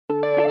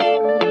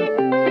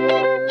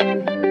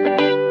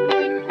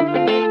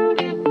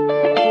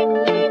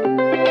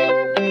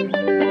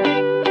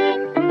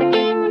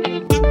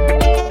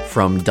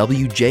From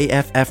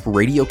WJFF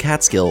Radio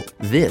Catskill,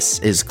 this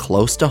is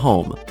Close to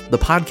Home, the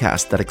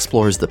podcast that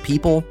explores the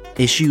people,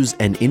 issues,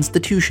 and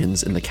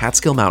institutions in the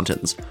Catskill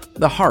Mountains,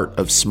 the heart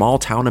of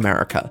small-town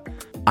America.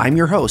 I'm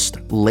your host,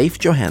 Leif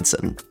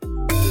Johansson.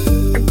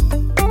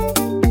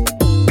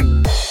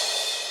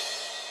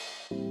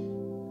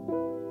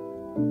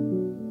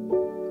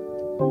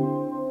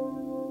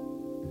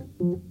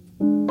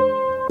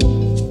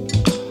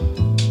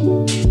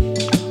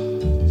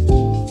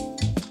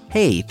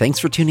 Hey, thanks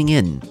for tuning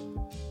in.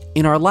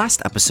 In our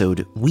last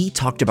episode, we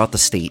talked about the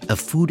state of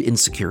food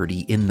insecurity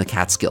in the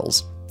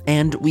Catskills,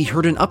 and we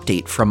heard an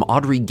update from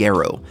Audrey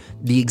Garrow,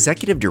 the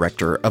executive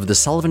director of the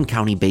Sullivan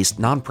County-based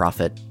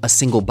nonprofit A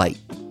Single Bite,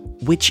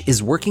 which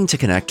is working to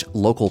connect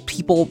local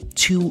people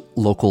to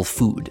local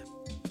food.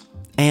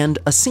 And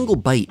A Single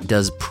Bite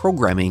does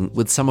programming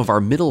with some of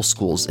our middle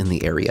schools in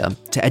the area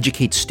to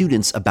educate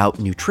students about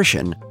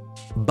nutrition.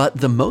 But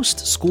the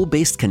most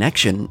school-based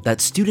connection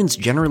that students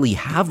generally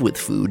have with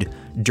food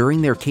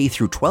during their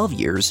K-12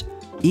 years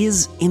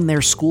is in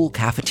their school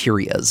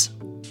cafeterias.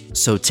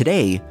 So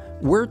today,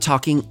 we're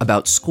talking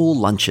about school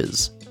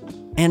lunches.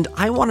 And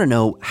I want to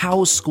know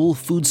how school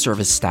food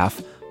service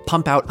staff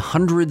pump out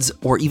hundreds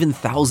or even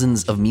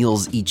thousands of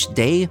meals each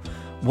day,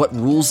 what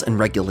rules and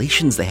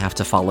regulations they have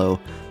to follow,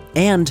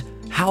 and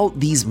how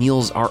these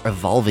meals are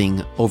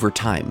evolving over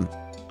time.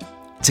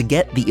 To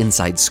get the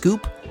inside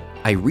scoop,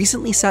 I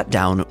recently sat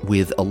down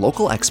with a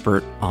local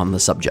expert on the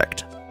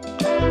subject.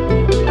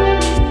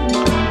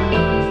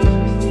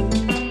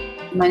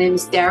 My name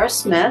is Dara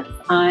Smith.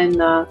 I'm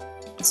the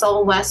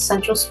Sullivan West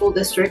Central School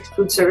District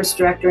Food Service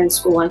Director and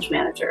School Lunch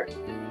Manager.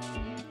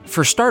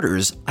 For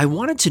starters, I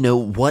wanted to know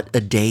what a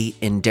day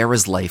in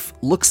Dara's life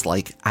looks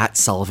like at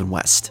Sullivan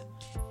West.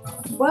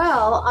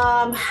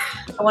 Well,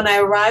 when I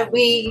arrive,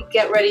 we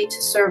get ready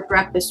to serve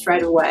breakfast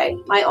right away.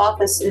 My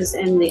office is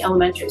in the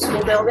elementary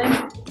school building.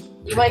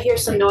 You might hear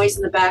some noise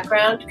in the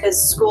background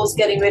because school's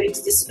getting ready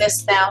to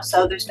dismiss now,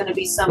 so there's going to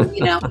be some,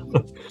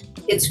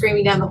 kids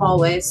screaming down the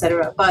hallway,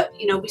 etc. But,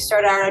 we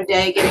start our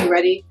day getting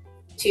ready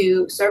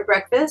to serve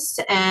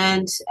breakfast.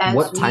 And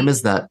what time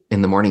is that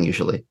in the morning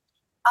usually?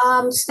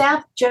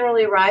 Staff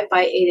generally arrive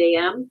by 8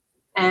 a.m.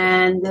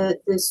 and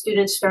the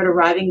students start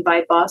arriving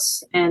by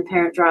bus and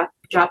parent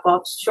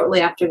drop-offs shortly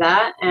after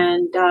that.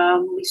 And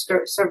we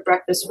serve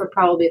breakfast for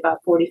probably about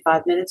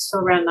 45 minutes, so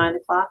around 9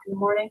 o'clock in the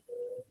morning.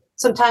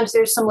 Sometimes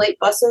there's some late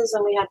buses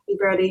and we have to be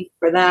ready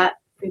for that,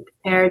 be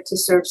prepared to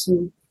serve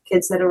some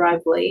kids that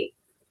arrive late.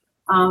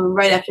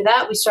 Right after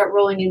that, we start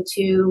rolling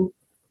into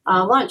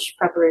lunch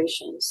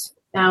preparations.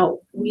 Now,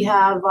 we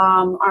have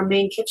our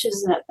main kitchen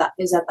is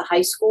at the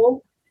high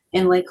school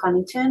in Lake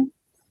Huntington,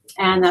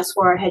 and that's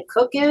where our head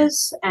cook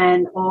is,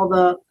 and all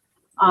the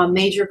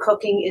major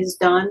cooking is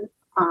done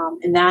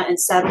in that and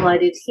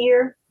satellited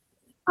here,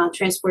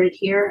 transported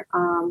here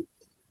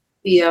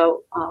via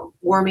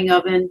warming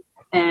oven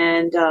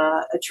and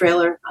a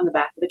trailer on the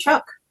back of the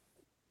truck.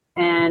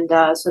 And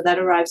so that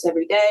arrives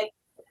every day,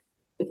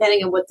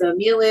 depending on what the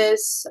meal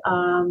is.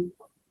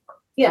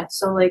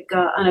 So like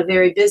on a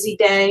very busy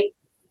day,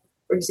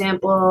 for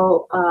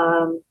example,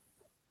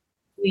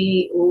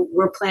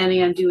 we're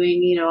planning on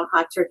doing, a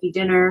hot turkey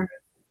dinner.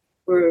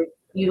 We're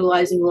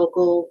utilizing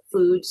local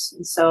foods.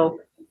 And so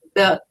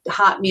the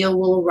hot meal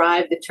will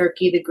arrive, the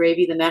turkey, the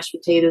gravy, the mashed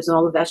potatoes, and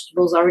all the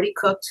vegetables already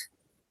cooked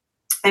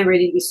and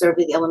ready to be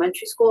served at the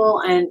elementary school.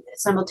 And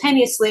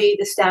simultaneously,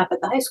 the staff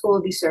at the high school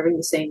will be serving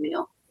the same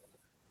meal.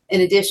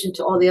 In addition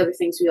to all the other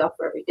things we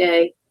offer every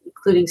day,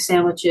 including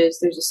sandwiches.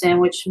 There's a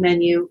sandwich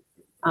menu,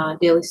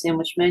 daily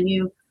sandwich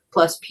menu,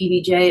 plus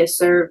PBJ is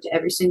served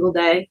every single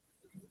day.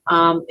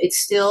 It's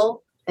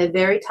still a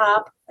very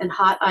top and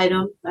hot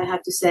item, I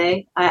have to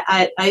say.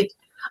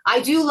 I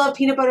do love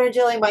peanut butter and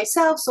jelly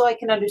myself, so I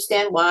can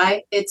understand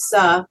why. It's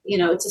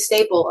it's a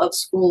staple of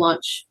school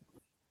lunch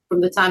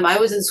from the time I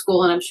was in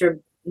school, and I'm sure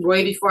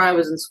way before I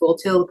was in school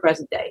till the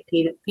present day.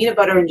 Peanut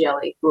butter and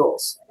jelly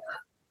rules.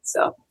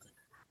 So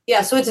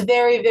it's a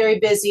very, very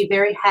busy,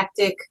 very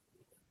hectic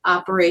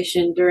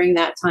operation during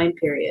that time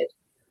period.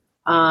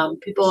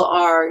 People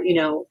are,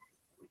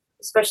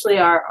 especially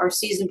our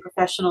seasoned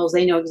professionals,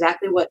 they know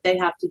exactly what they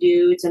have to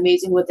do. It's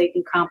amazing what they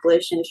can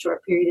accomplish in a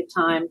short period of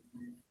time.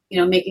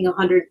 Making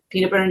 100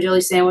 peanut butter and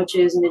jelly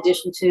sandwiches in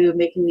addition to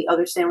making the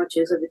other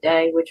sandwiches of the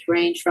day, which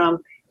range from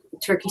a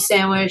turkey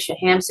sandwich, a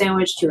ham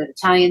sandwich, to an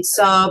Italian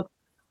sub,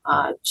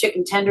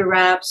 chicken tender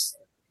wraps,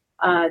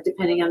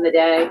 depending on the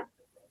day.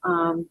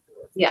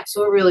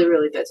 So we're really,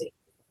 really busy.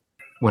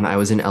 When I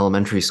was in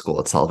elementary school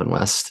at Sullivan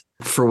West,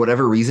 for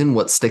whatever reason,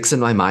 what sticks in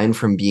my mind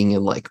from being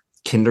in like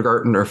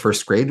kindergarten or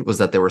first grade was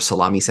that there were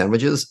salami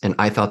sandwiches, and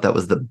I thought that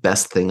was the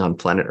best thing on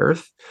planet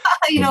Earth.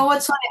 You know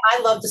what's funny?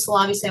 I love the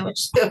salami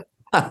sandwich too.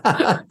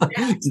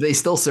 Do they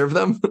still serve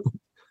them?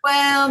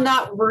 Well,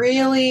 not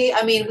really.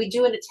 I mean, we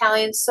do an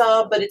Italian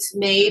sub, but it's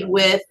made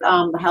with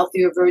a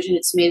healthier version.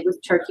 It's made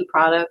with turkey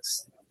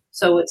products.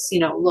 So it's,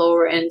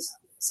 lower in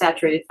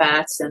saturated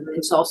fats, and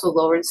it's also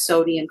lower in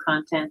sodium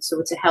content. So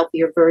it's a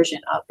healthier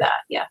version of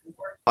that. Yeah.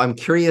 I'm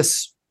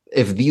curious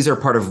if these are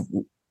part of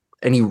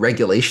any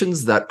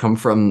regulations that come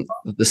from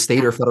the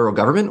state or federal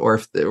government, or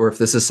if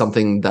this is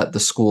something that the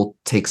school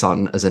takes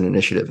on as an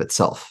initiative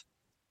itself?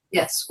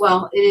 Yes,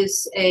 well, it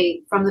is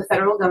from the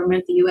federal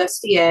government. The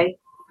USDA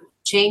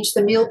changed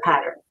the meal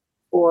pattern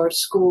for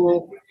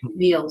school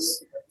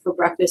meals for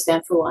breakfast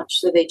and for lunch.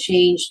 So they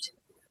changed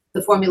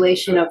the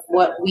formulation of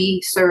what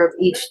we serve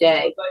each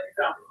day,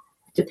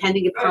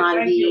 depending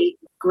upon the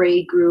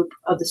grade group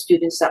of the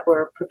students that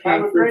we're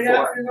preparing food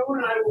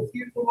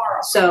for.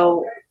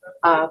 So,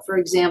 for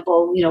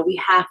example,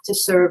 we have to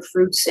serve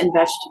fruits and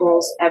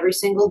vegetables every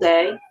single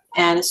day,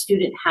 and a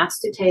student has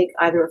to take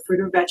either a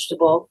fruit or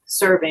vegetable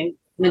serving,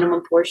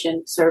 minimum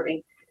portion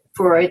serving,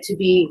 for it to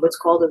be what's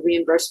called a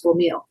reimbursable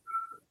meal.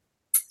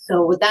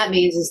 So what that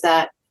means is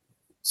that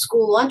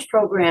school lunch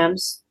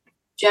programs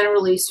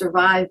generally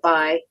survive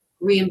by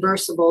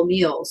reimbursable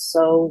meals.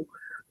 So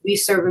we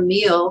serve a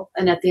meal,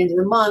 and at the end of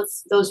the month,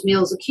 those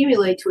meals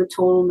accumulate to a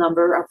total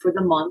number for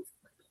the month,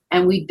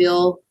 and we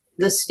bill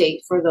the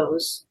state for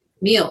those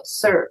meals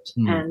served,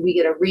 and we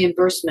get a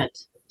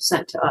reimbursement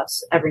sent to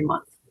us every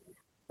month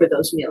for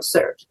those meals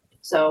served.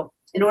 So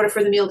in order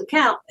for the meal to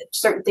count,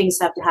 certain things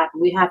have to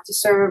happen. We have to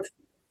serve,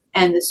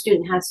 and the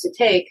student has to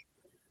take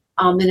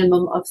a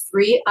minimum of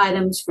 3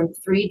 items from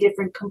 3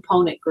 different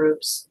component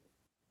groups,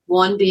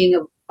 one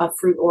being a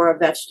fruit or a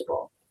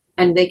vegetable,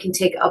 and they can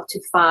take up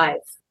to 5.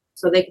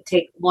 So they can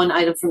take 1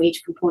 item from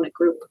each component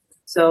group.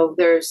 So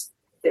there's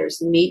the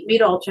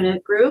meat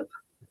alternate group,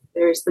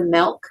 there's the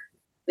milk,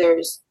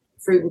 there's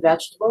fruit and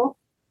vegetable,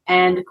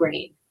 and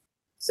grain.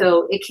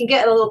 So it can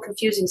get a little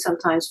confusing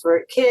sometimes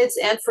for kids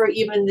and for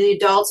even the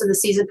adults and the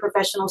seasoned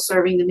professionals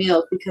serving the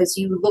meal, because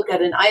you look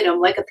at an item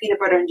like a peanut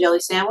butter and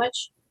jelly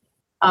sandwich.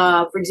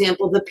 For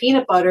example, the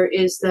peanut butter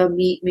is the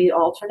meat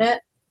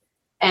alternate,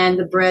 and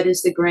the bread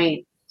is the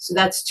grain. So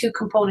that's 2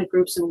 component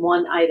groups in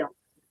 1 item,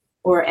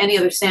 or any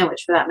other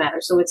sandwich for that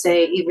matter. So if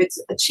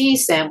it's a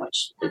cheese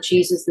sandwich, the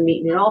cheese is the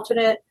meat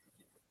alternate,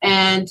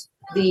 and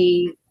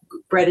the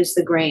bread is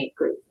the grain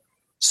group.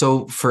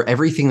 So for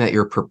everything that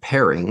you're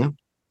preparing,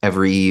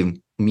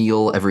 every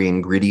meal, every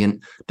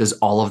ingredient, does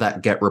all of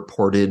that get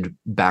reported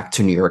back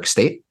to New York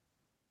State?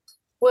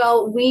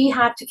 Well, we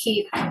have to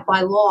keep,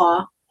 by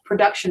law,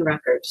 production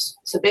records.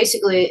 So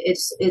basically,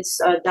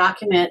 it's a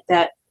document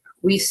that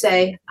we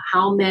say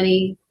how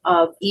many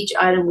of each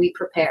item we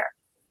prepare.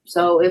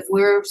 So if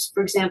we're,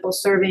 for example,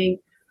 serving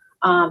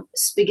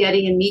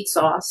spaghetti and meat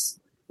sauce,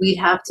 we'd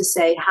have to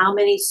say how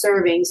many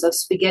servings of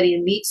spaghetti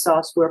and meat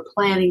sauce we're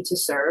planning to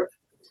serve,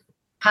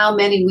 how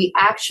many we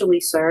actually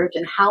served,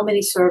 and how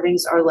many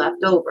servings are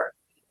left over,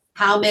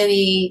 how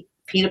many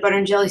peanut butter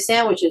and jelly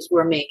sandwiches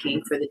we're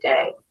making for the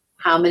day,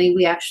 how many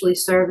we actually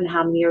serve, and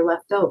how many are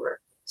left over.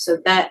 So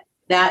that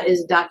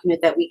is a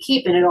document that we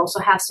keep, and it also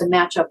has to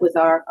match up with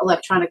our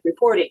electronic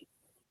reporting.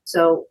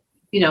 So,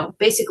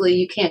 basically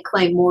you can't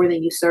claim more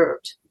than you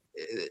served.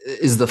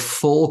 Is the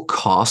full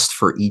cost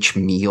for each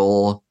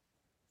meal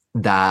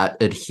that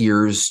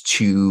adheres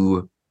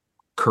to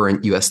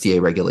current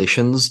USDA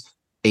regulations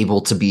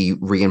able to be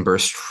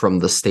reimbursed from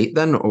the state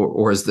then,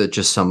 or is that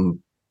just some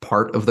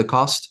part of the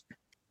cost?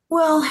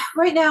 Well,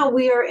 right now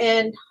we are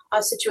in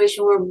a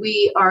situation where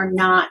we are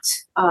not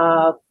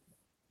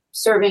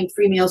serving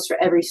free meals for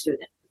every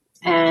student.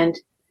 And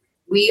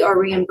we are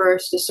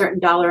reimbursed a certain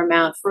dollar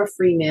amount for a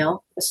free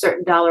meal, a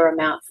certain dollar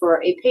amount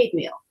for a paid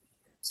meal.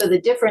 So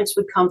the difference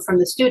would come from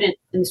the student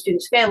and the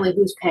student's family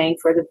who's paying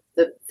for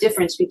the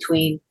difference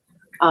between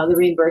the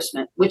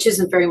reimbursement, which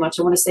isn't very much.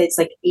 I want to say it's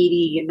like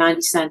 80 and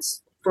 90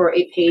 cents for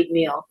a paid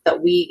meal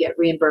that we get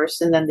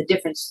reimbursed, and then the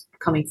difference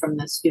coming from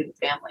the student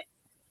family.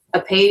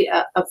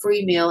 A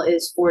free meal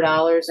is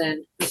 $4,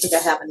 and I think I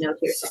have a note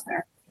here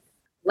somewhere.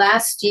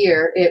 Last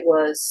year it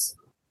was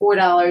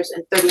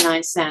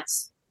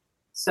 $4.39.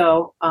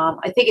 So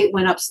I think it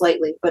went up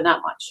slightly, but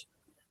not much.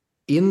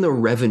 In the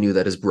revenue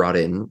that is brought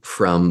in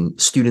from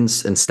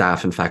students and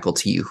staff and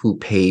faculty who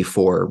pay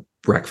for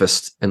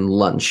breakfast and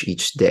lunch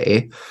each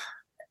day,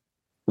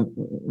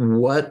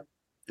 what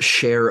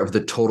share of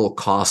the total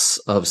costs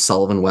of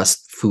Sullivan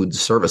West Food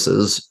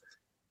Services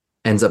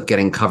ends up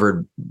getting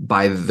covered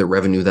by the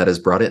revenue that is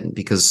brought in?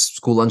 Because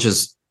school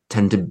lunches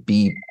tend to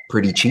be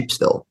pretty cheap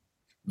still.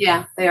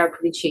 Yeah, they are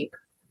pretty cheap.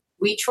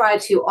 We try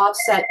to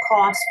offset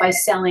costs by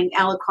selling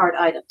a la carte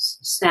items,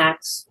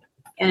 snacks,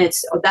 and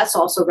that's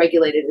also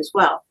regulated as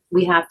well.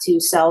 We have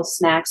to sell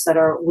snacks that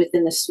are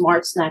within the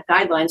SMART snack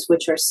guidelines,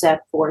 which are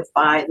set forth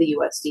by the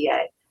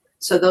USDA.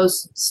 So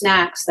those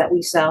snacks that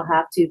we sell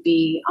have to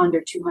be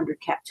under 200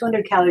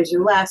 calories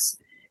or less,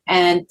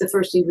 and the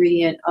first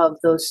ingredient of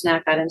those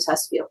snack items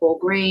has to be a whole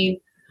grain,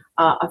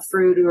 a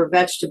fruit or a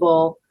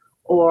vegetable,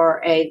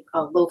 or a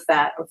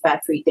low-fat or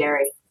fat-free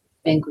dairy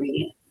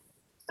ingredient.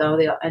 So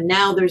and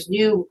now there's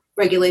new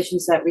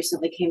regulations that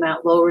recently came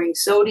out lowering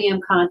sodium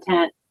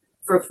content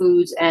for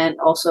foods and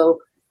also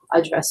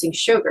addressing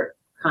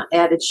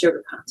added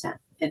sugar content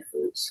in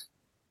foods.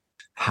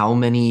 How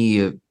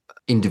many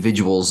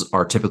individuals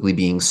are typically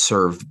being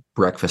served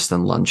breakfast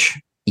and lunch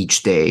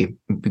each day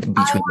between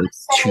the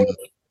 2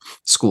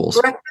 schools?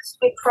 Breakfast,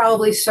 we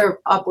probably serve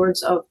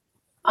upwards of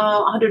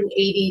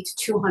 180 to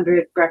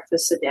 200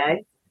 breakfasts a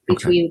day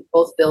between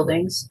both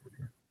buildings.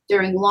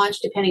 During lunch,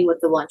 depending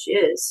what the lunch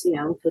is,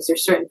 because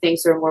there's certain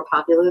things that are more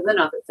popular than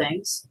other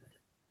things.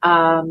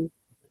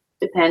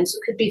 Depends.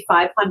 It could be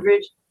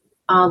 500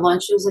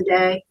 lunches a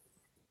day,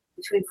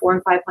 between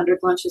 400 and 500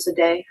 lunches a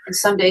day. And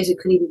some days it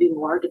could even be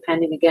more,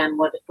 depending, again,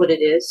 what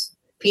it is.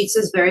 Pizza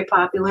is very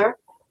popular.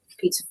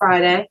 Pizza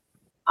Friday.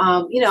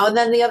 And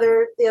then the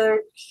other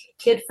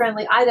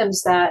kid-friendly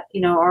items that,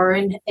 are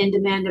in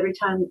demand every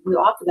time we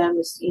offer them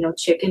is,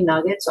 chicken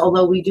nuggets,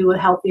 although we do a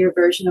healthier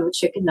version of a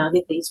chicken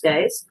nugget these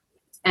days,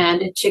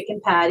 and a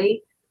chicken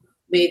patty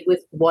made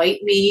with white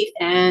meat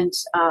and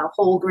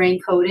whole grain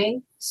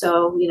coating.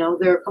 So,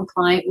 they're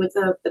compliant with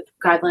the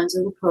guidelines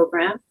of the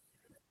program.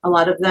 A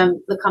lot of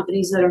them, the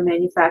companies that are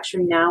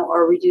manufacturing now,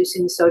 are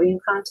reducing the sodium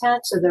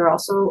content, so they're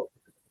also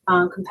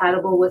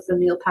compatible with the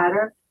meal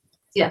pattern.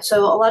 Yeah,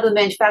 so a lot of the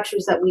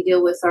manufacturers that we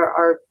deal with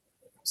are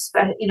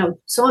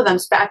some of them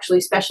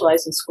actually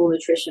specialize in school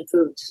nutrition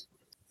foods.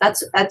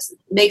 That's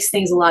makes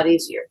things a lot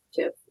easier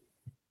too.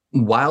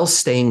 While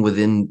staying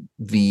within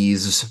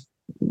these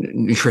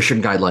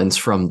nutrition guidelines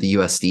from the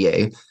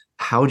USDA,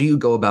 how do you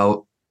go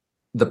about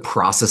the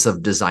process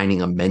of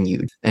designing a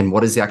menu? And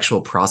what is the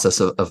actual process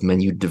of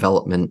menu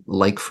development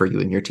like for you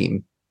and your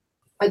team?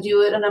 I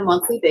do it on a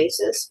monthly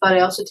basis, but I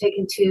also take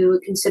into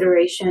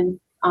consideration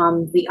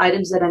the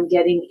items that I'm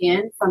getting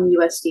in from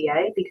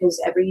USDA,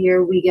 because every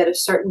year we get a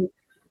certain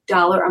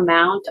dollar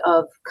amount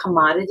of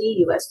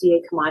commodity,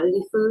 USDA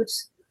commodity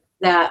foods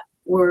that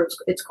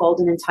it's called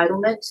an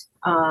entitlement.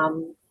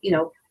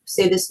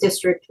 Say this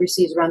district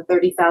receives around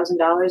 $30,000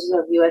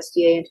 of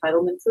USDA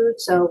entitlement food.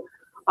 So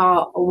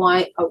a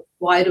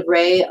wide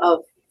array of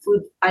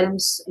food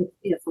items,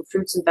 from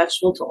fruits and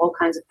vegetables to all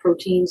kinds of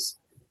proteins,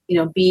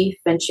 beef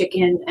and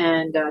chicken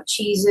and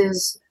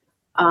cheeses.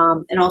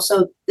 And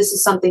also, this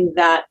is something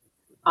that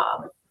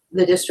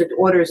the district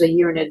orders a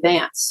year in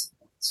advance.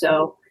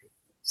 So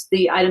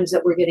the items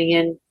that we're getting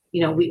in,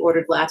 we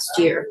ordered last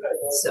year.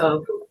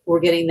 So we're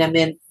getting them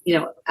in,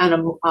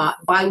 on a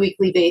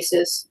bi-weekly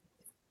basis,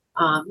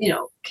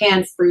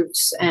 canned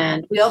fruits.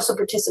 And we also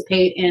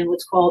participate in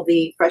what's called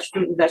the Fresh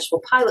Fruit and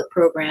Vegetable Pilot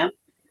Program,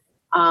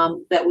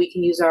 that we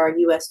can use our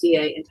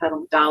USDA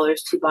entitlement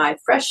dollars to buy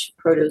fresh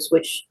produce,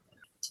 which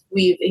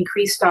we've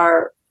increased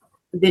the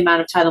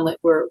amount of entitlement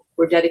we're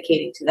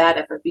dedicating to that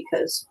effort,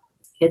 because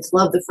kids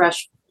love the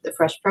fresh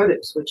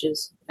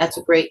produce, that's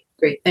a great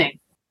thing.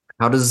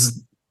 How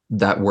does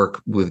that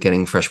work with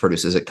getting fresh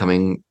produce? Is it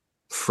coming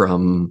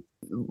from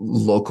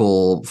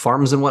local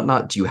farms and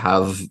whatnot? Do you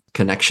have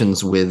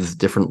connections with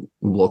different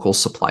local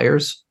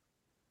suppliers?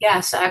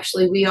 Yes,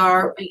 actually, we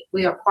are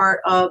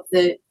part of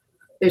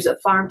there's a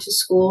farm to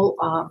school,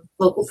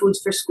 local foods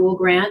for school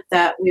grant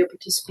that we are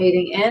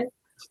participating in.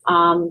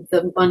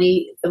 The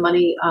money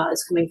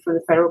is coming from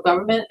the federal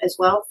government as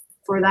well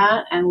for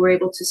that, and we're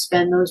able to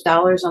spend those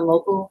dollars on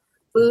local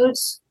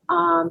foods.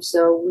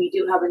 So we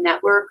do have a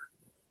network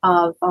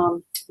of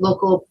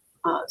local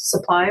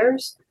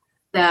suppliers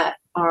that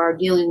are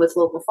dealing with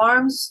local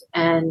farms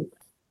and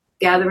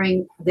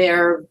gathering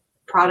their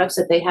products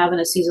that they have on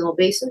a seasonal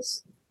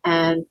basis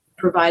and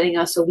providing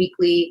us a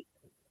weekly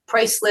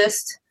price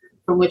list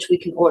from which we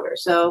can order.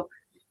 So,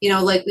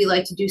 like we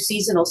like to do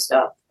seasonal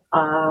stuff,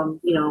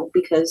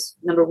 because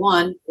number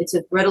one, it's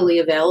readily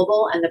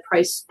available and the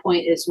price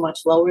point is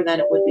much lower than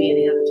it would be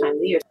any other time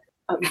of the year.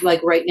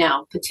 Like right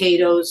now,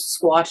 potatoes,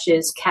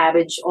 squashes,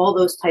 cabbage, all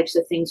those types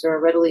of things are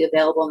readily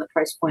available and the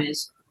price point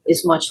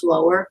is much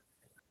lower.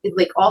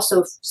 Like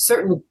also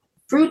certain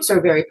fruits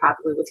are very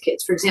popular with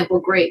kids. For example,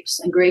 grapes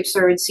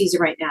are in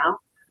season right now.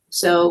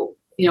 So,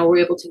 we're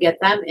able to get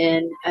them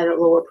in at a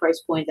lower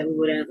price point than we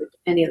would at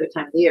any other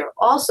time of the year.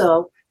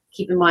 Also,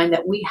 keep in mind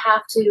that we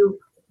have to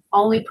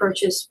only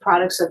purchase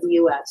products of the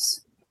U.S.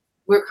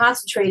 We're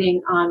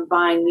concentrating on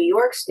buying New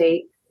York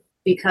State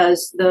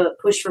because the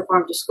push for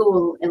farm to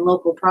school and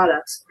local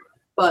products.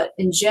 But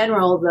in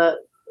general, the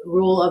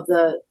rule of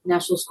the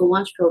National School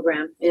Lunch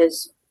Program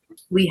is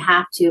we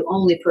have to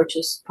only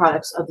purchase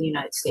products of the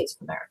United States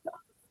of America.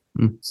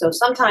 Mm. So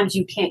sometimes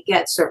you can't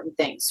get certain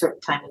things,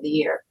 certain time of the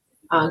year,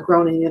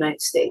 grown in the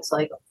United States.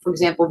 Like, for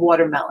example,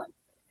 watermelon.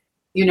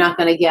 You're not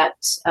going to get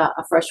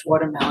a fresh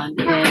watermelon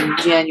in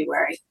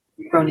January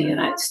grown in the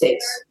United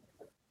States.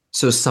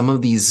 So some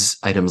of these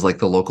items, like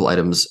the local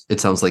items,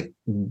 it sounds like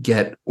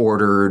get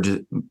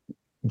ordered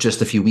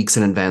just a few weeks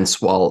in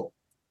advance, while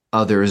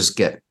others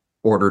get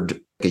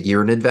ordered a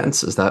year in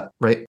advance. Is that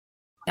right?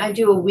 I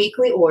do a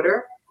weekly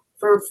order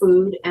for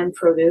food and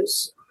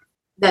produce.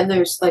 Then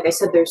there's, like I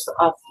said, there's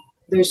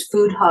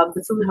Food Hub,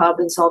 the Food Hub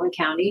in Sullivan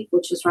County,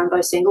 which is run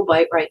by Single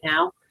Bite right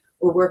now.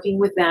 We're working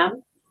with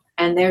them,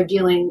 and they're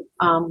dealing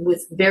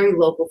with very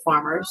local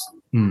farmers.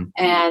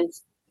 And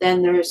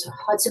then there's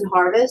Hudson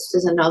Harvest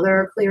is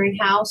another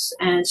clearinghouse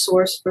and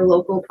source for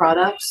local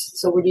products.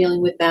 So we're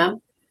dealing with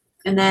them.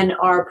 And then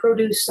our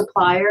produce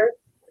supplier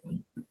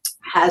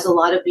has a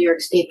lot of New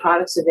York State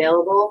products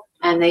available,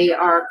 and they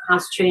are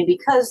concentrating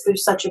because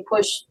there's such a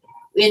push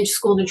in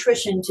school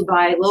nutrition to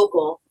buy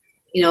local.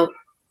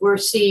 We're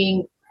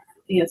seeing,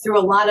 through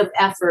a lot of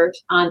effort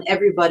on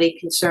everybody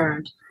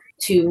concerned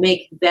to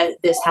make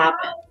this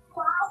happen,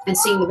 and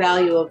seeing the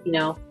value of,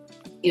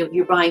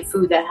 you're buying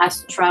food that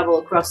has to travel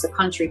across the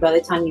country. By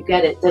the time you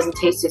get it, doesn't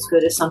taste as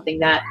good as something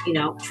that,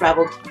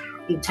 traveled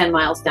 10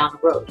 miles down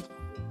the road.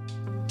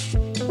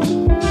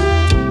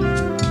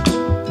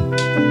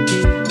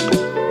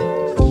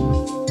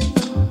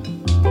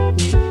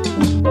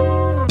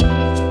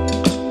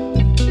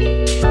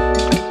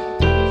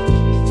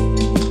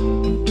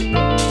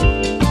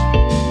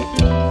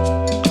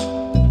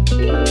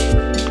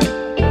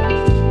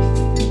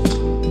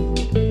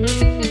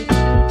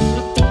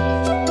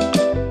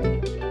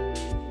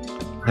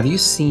 Have you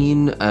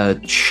seen a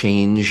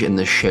change in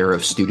the share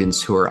of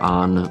students who are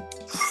on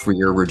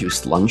free or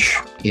reduced lunch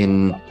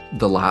in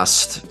the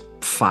last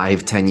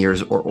 5-10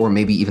 years, or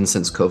maybe even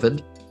since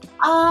COVID?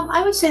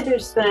 I would say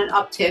there's been an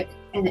uptick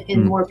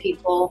in more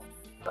people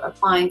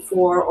applying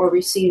for or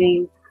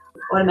receiving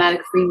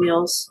automatic free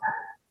meals.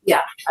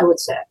 Yeah, I would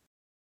say.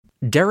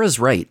 Dara's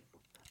right.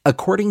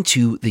 According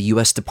to the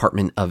U.S.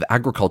 Department of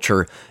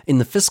Agriculture, in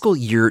the fiscal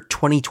year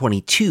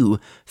 2022,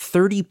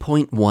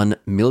 30.1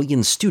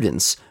 million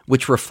students,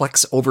 which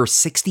reflects over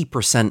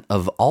 60%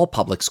 of all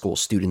public school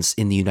students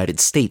in the United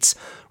States,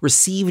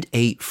 received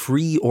a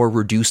free or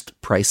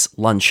reduced price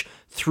lunch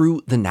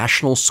through the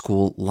National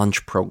School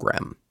Lunch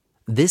Program.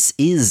 This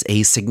is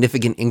a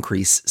significant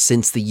increase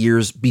since the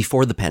years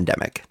before the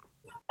pandemic.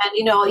 And,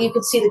 you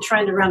can see the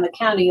trend around the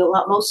county.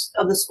 Most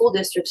of the school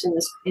districts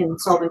in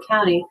Sullivan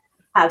County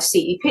have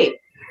CEP.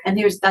 And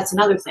that's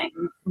another thing.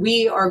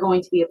 We are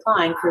going to be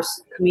applying for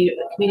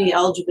community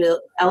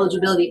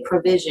eligibility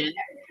provision,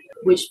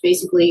 which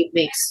basically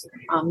makes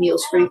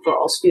meals free for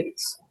all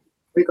students,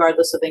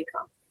 regardless of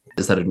income.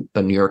 Is that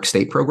a New York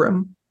State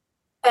program?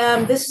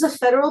 This is a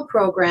federal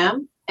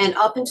program. And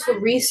up until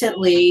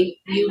recently,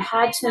 you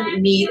had to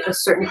meet a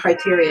certain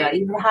criteria.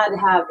 You had to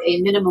have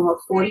a minimum of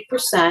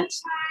 40%,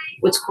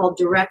 what's called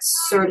direct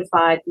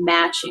certified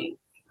matching.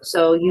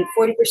 So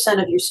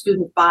 40% of your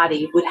student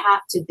body would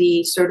have to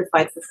be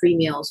certified for free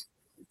meals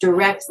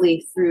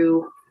directly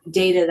through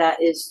data that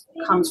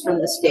comes from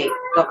the state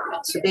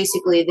government. So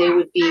basically, they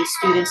would be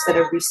students that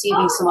are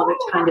receiving some other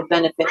kind of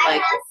benefit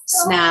like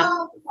SNAP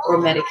or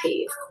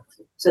Medicaid.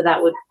 So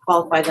that would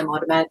qualify them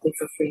automatically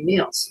for free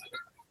meals.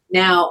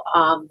 Now,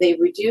 they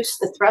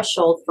reduced the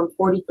threshold from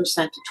 40%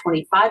 to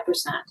 25%.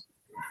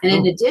 And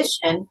in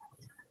addition,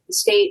 the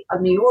state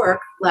of New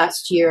York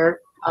last year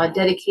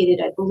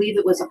dedicated, I believe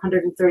it was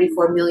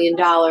 $134 million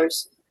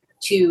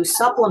to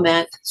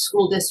supplement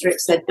school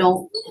districts that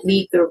don't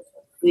meet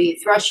the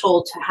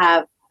threshold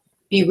to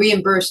be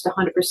reimbursed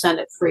 100%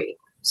 at free.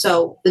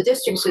 So the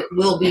districts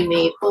will be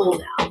made whole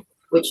now,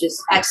 which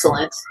is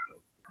excellent.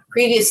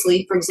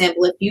 Previously, for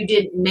example, if you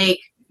didn't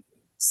make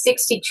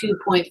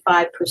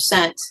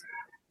 62.5%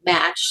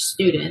 match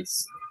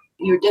students,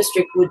 your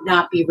district would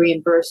not be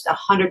reimbursed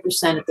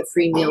 100% at the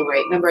free meal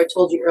rate. Remember, I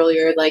told you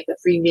earlier, like the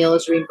free meal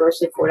is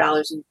reimbursed at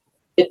 $4.50,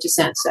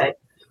 say.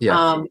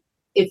 Yeah.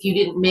 If you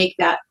didn't make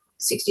that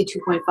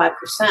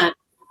 62.5%,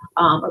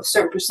 a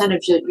certain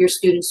percentage of your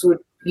students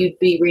you'd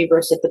be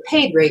reimbursed at the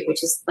paid rate,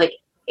 which is like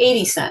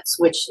 80 cents,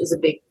 which is a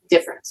big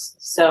difference.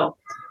 So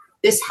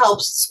this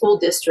helps school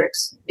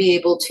districts be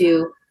able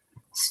to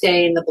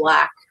stay in the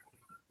black,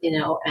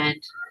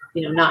 and,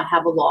 not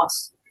have a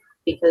loss.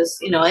 Because,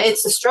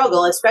 it's a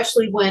struggle,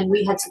 especially when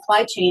we had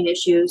supply chain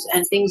issues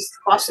and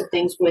cost of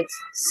things went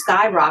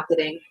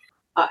skyrocketing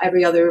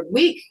every other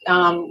week.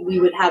 We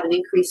would have an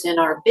increase in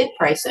our bid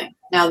pricing.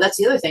 Now, that's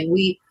the other thing.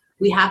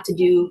 We have to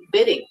do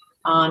bidding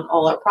on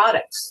all our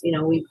products.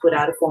 We put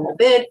out a formal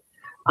bid.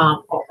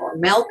 Our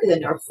milk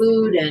and our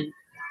food and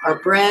our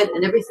bread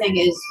and everything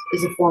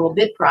is a formal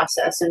bid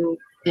process. And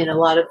in a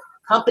lot of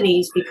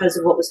companies, because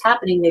of what was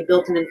happening, they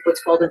built in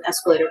what's called an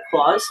escalator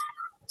clause.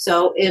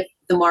 So if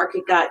the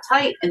market got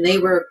tight and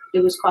it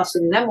was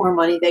costing them more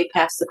money, they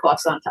passed the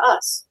cost on to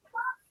us.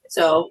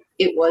 So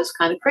it was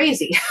kind of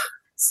crazy.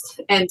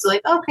 And it's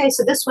like, okay,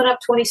 so this went up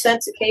 20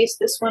 cents a case.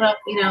 This went up,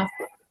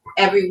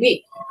 every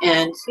week.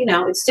 And,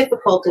 it's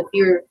difficult if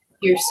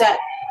your set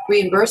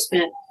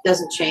reimbursement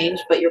doesn't change,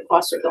 but your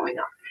costs are going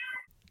up.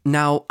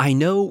 Now, I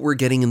know we're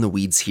getting in the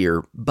weeds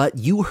here, but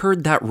you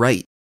heard that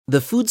right. The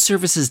food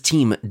services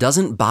team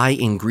doesn't buy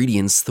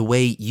ingredients the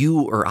way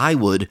you or I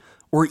would,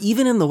 or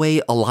even in the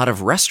way a lot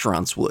of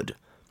restaurants would.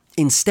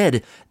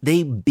 Instead,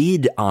 they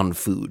bid on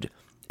food,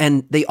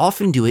 and they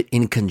often do it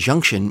in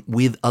conjunction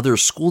with other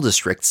school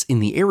districts in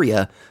the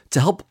area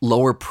to help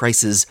lower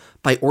prices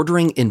by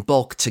ordering in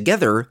bulk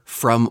together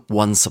from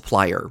one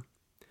supplier.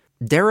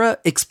 Dara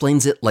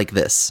explains it like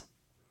this.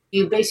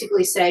 You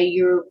basically say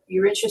you're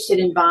interested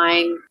in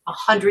buying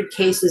 100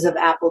 cases of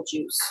apple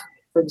juice,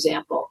 for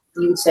example.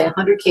 You would say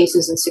 100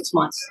 cases in 6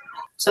 months.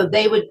 So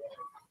they would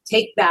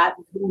take that,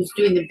 who's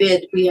doing the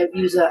bid. We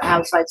use an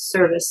outside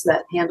service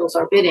that handles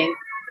our bidding,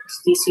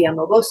 DCM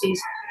Mobosis,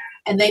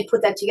 and they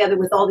put that together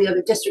with all the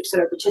other districts that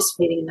are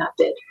participating in that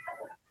bid.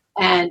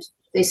 And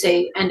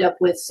they end up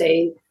with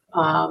 2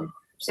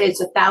 say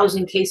it's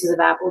 1,000 cases of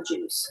apple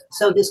juice.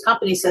 So this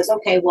company says,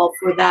 okay, well,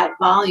 for that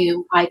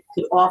volume, I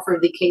could offer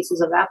the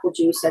cases of apple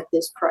juice at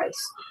this price.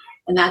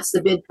 And that's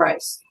the bid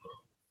price.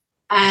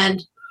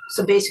 And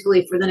so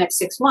basically for the next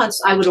 6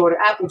 months, I would order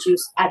apple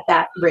juice at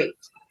that rate.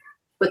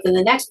 But then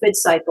the next bid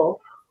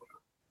cycle,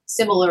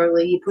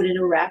 similarly, you put in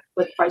a rec,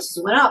 but the prices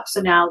went up.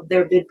 So now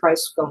their bid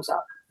price goes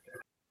up.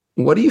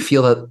 What do you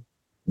feel that,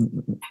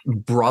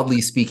 broadly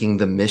speaking,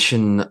 the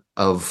mission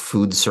of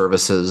food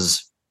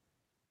services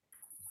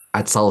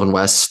at Sullivan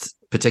West,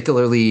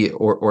 particularly,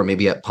 or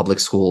maybe at public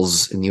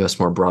schools in the U.S.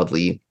 more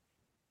broadly,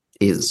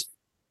 is?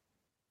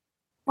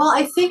 Well,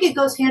 I think it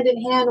goes hand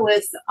in hand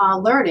with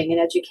learning and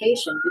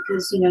education,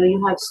 because,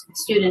 you have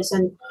students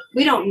and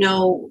we don't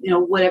know,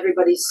 what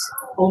everybody's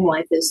home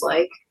life is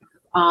like.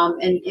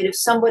 And if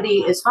somebody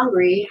is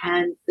hungry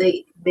and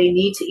they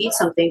need to eat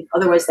something,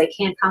 otherwise they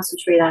can't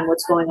concentrate on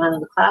what's going on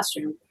in the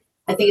classroom,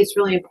 I think it's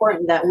really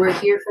important that we're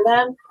here for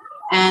them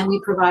and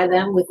we provide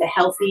them with a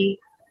healthy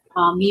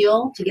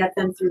meal to get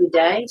them through the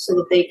day so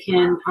that they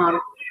can,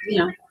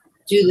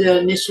 do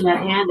the mission at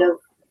hand of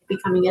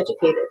becoming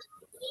educated.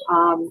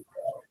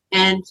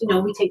 And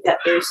we take that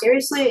very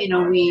seriously.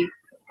 We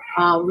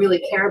really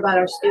care about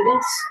our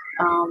students.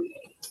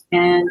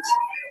 And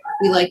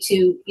we like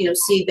to,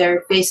 see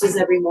their faces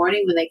every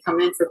morning when they come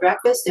in for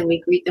breakfast, and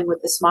we greet them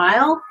with a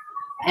smile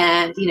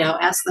and,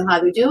 ask them how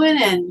they're doing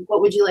and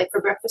what would you like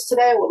for breakfast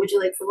today? What would you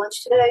like for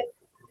lunch today?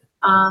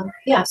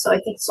 So I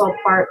think it's all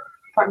part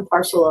and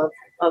parcel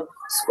of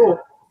school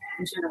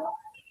in general.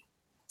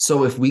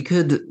 So if we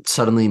could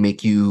suddenly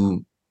make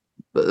you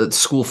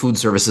school food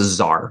services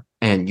czar,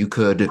 and you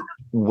could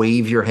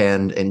wave your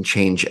hand and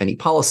change any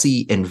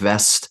policy,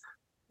 invest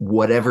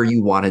whatever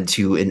you wanted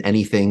to in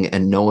anything,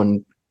 and no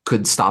one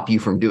could stop you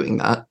from doing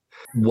that,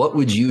 what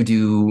would you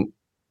do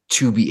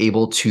to be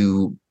able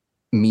to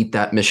meet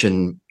that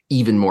mission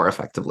even more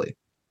effectively?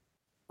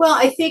 Well,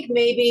 I think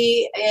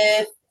maybe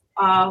if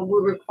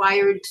we're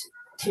required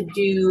to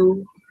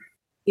do,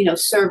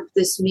 serve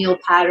this meal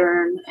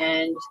pattern,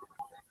 and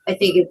I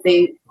think if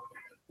they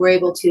were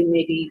able to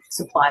maybe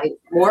supply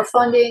more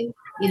funding,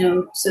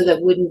 so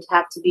that wouldn't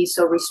have to be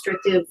so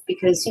restrictive,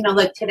 because,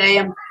 like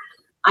today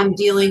I'm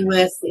dealing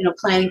with,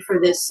 planning for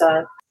this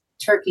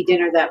turkey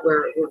dinner that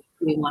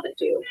we want to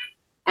do.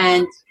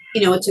 And,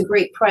 it's a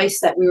great price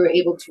that we were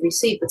able to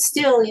receive, but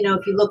still,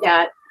 if you look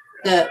at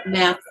the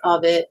math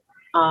of it,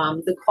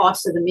 the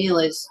cost of the meal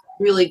is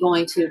really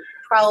going to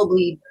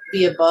probably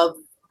be above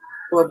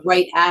or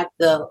right at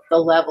the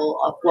level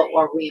of what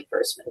our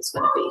reimbursement is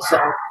going to be.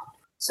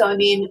 So I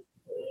mean,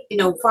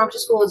 farm to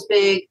school is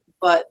big,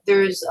 but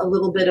there's a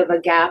little bit of a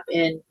gap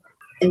in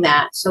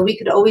that. So we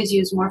could always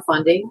use more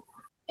funding,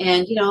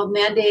 and,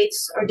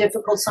 mandates are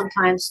difficult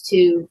sometimes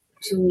to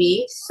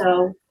meet.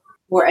 So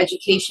more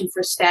education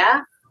for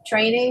staff,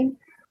 training.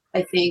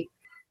 I think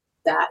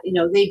that,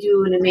 they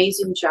do an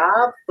amazing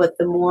job, but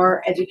the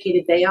more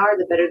educated they are,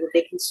 the better that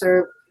they can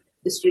serve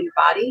the student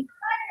body.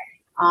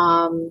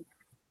 I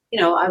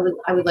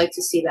would like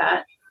to see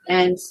that.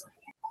 And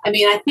I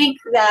mean, I think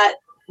that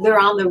they're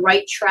on the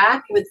right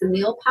track with the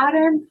meal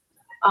pattern.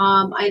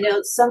 I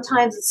know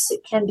sometimes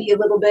it can be a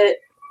little bit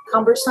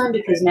cumbersome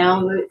because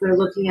now they're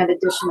looking at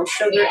additional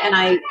sugar, and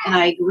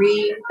I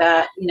agree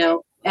that,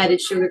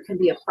 added sugar can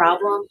be a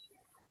problem,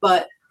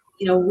 but,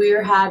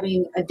 we're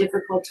having a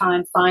difficult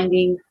time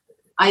finding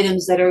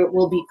items that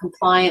will be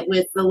compliant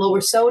with the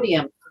lower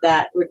sodium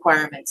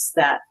requirements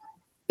that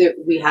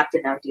we have to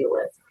now deal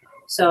with.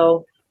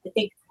 So I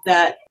think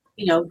that,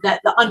 that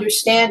the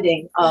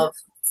understanding of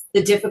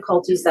the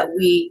difficulties that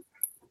we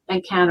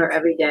encounter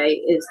every day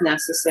is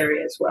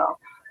necessary as well.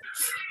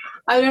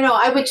 I don't know.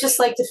 I would just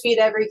like to feed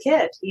every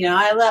kid,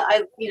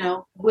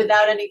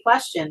 without any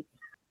question.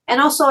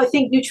 And also I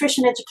think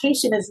nutrition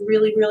education is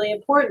really, really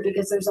important,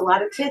 because there's a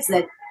lot of kids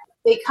that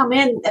they come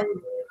in and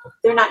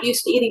they're not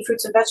used to eating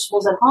fruits and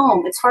vegetables at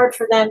home. It's hard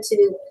for them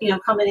to,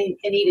 come in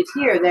and eat it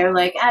here. They're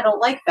like, I don't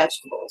like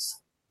vegetables.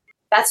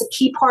 That's a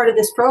key part of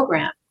this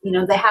program.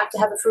 They have to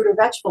have a fruit or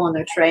vegetable in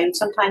their tray. And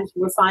sometimes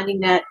we're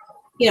finding that,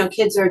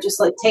 kids are just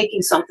like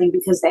taking something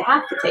because they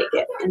have to take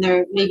it, and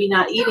they're maybe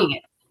not eating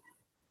it.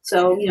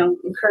 So,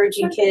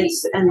 encouraging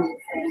kids and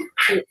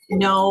to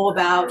know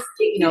about,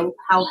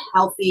 how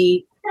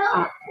healthy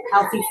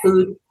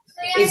food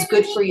is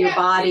good for your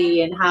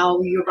body and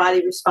how your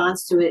body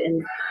responds to it.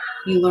 And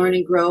you learn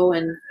and grow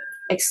and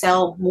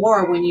excel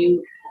more when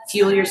you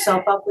fuel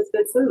yourself up with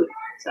good food.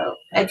 So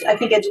I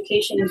think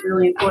education is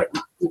really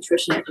important,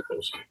 nutrition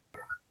education.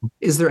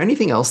 Is there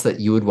anything else that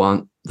you would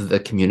want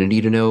the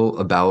community to know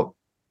about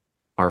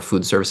our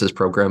food services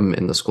program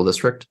in the school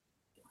district?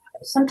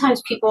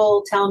 Sometimes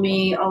people tell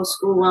me, "Oh,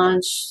 school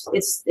lunch,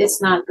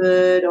 it's not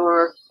good,"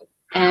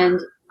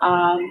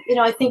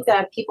 I think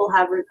that people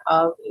have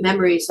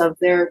memories of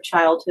their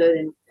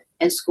childhood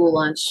and school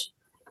lunch,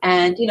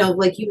 and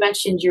like you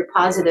mentioned, your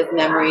positive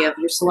memory of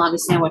your salami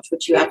sandwich,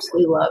 which you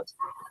absolutely loved.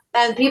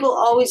 And people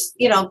always,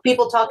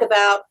 people talk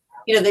about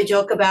they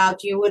joke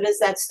about you. What is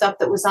that stuff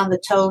that was on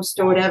the toast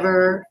or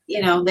whatever?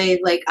 They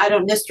like, I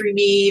don't mystery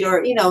meat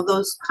or,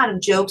 those kind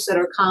of jokes that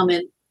are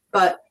common.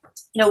 But,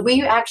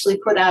 we actually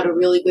put out a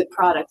really good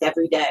product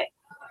every day.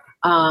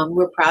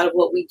 We're proud of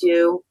what we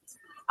do.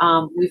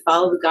 We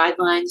follow the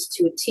guidelines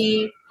to a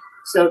T.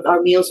 So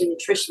our meals are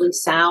nutritionally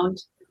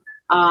sound.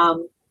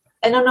 And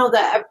I know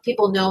that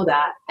people know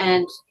that.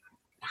 And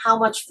how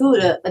much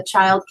food a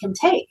child can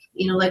take.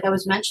 Like I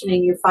was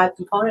mentioning, your 5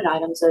 component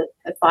items,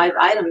 5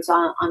 items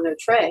on their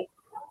tray.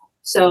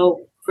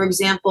 So, for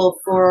example,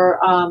 for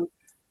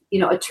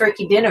a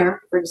turkey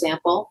dinner, for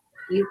example,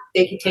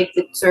 they can take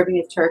the serving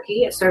of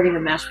turkey, a serving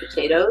of mashed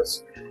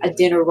potatoes, a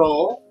dinner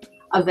roll,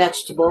 a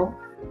vegetable,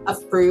 a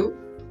fruit.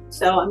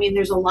 So, I mean,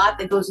 there's a lot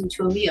that goes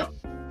into a meal.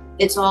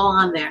 It's all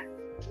on there.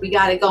 We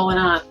got it going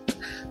on.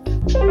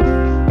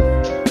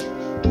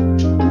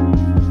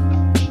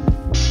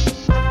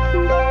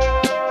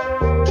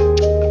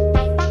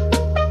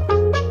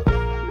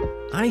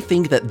 I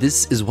think that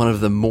this is one of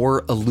the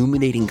more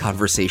illuminating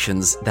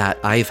conversations that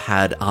I've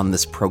had on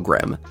this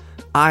program.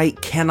 I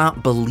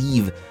cannot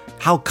believe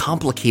how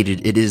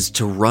complicated it is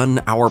to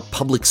run our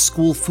public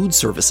school food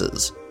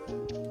services,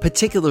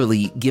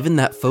 particularly given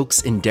that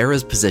folks in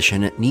Dara's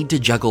position need to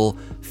juggle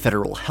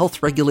federal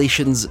health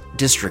regulations,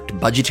 district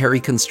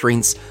budgetary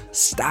constraints,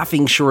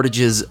 staffing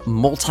shortages,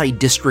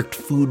 multi-district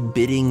food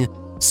bidding,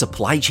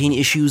 supply chain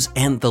issues,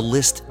 and the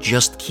list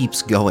just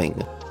keeps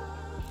going.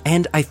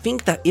 And I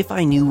think that if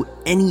I knew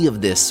any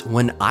of this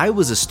when I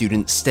was a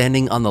student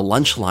standing on the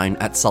lunch line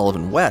at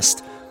Sullivan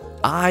West,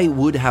 I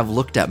would have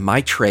looked at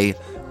my tray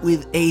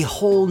with a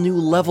whole new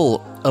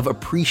level of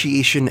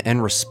appreciation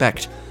and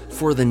respect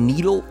for the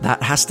needle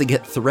that has to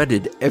get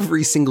threaded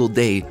every single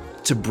day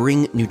to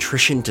bring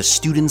nutrition to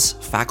students,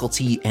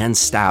 faculty, and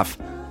staff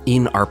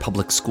in our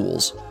public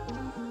schools.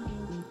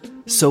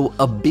 So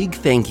a big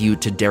thank you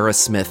to Dara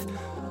Smith,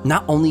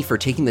 not only for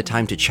taking the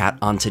time to chat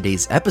on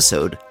today's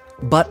episode,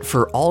 but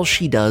for all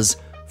she does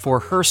for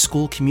her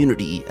school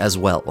community as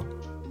well.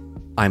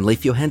 I'm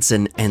Leif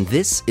Johansson, and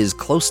this is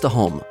Close to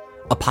Home,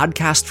 a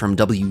podcast from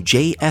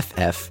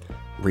WJFF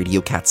Radio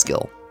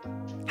Catskill.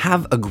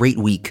 Have a great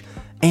week,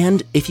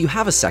 and if you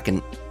have a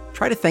second,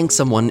 try to thank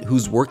someone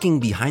who's working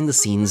behind the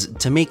scenes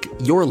to make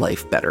your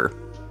life better.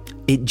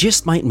 It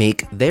just might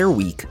make their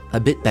week a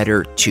bit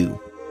better too.